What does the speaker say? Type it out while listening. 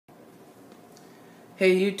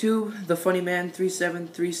Hey YouTube, the Funny Man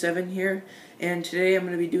 3737 here, and today I'm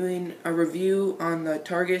going to be doing a review on the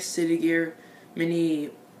Targus City Gear mini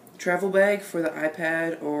travel bag for the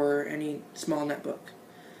iPad or any small netbook.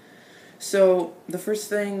 So the first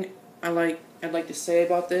thing I'd like to say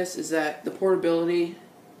about this is that the portability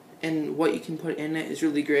and what you can put in it is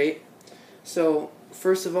really great. So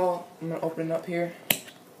first of all, I'm going to open it up here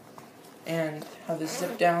and have this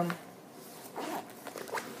zip down.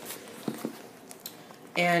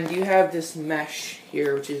 And you have this mesh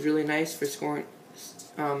here, which is really nice for storing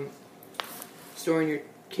your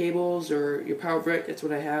cables or your power brick. That's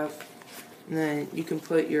what I have. And then you can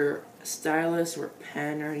put your stylus or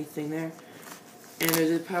pen or anything there. And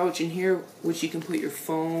there's a pouch in here which you can put your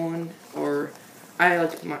phone, or I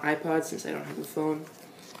like to put my iPad since I don't have a phone.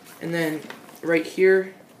 And then right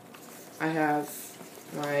here I have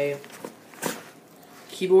my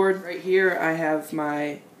keyboard. Right here I have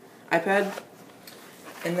my iPad.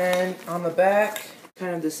 And then on the back,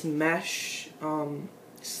 kind of this mesh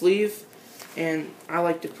sleeve, and I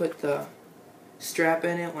like to put the strap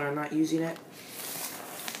in it when I'm not using it.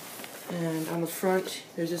 And on the front,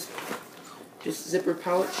 there's this zipper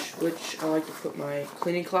pouch, which I like to put my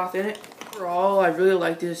cleaning cloth in it. Overall, I really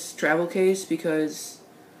like this travel case because,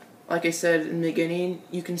 like I said in the beginning,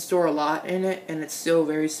 you can store a lot in it, and it's still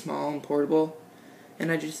very small and portable.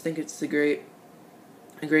 And I just think it's a great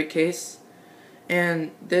case.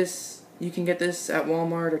 And this, you can get this at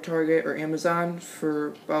Walmart or Target or Amazon for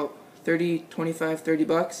about 30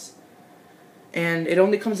 bucks. And it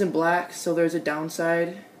only comes in black, so there's a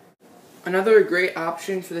downside. Another great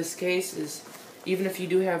option for this case is, even if you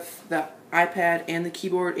do have the iPad and the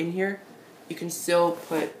keyboard in here, you can still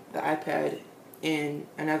put the iPad in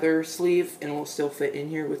another sleeve and it will still fit in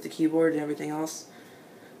here with the keyboard and everything else.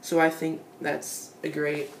 So I think that's a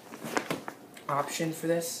great option for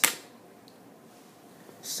this.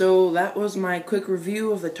 So that was my quick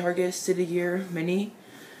review of the Targus City Gear mini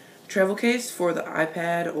travel case for the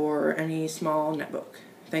iPad or any small netbook.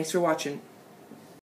 Thanks for watching.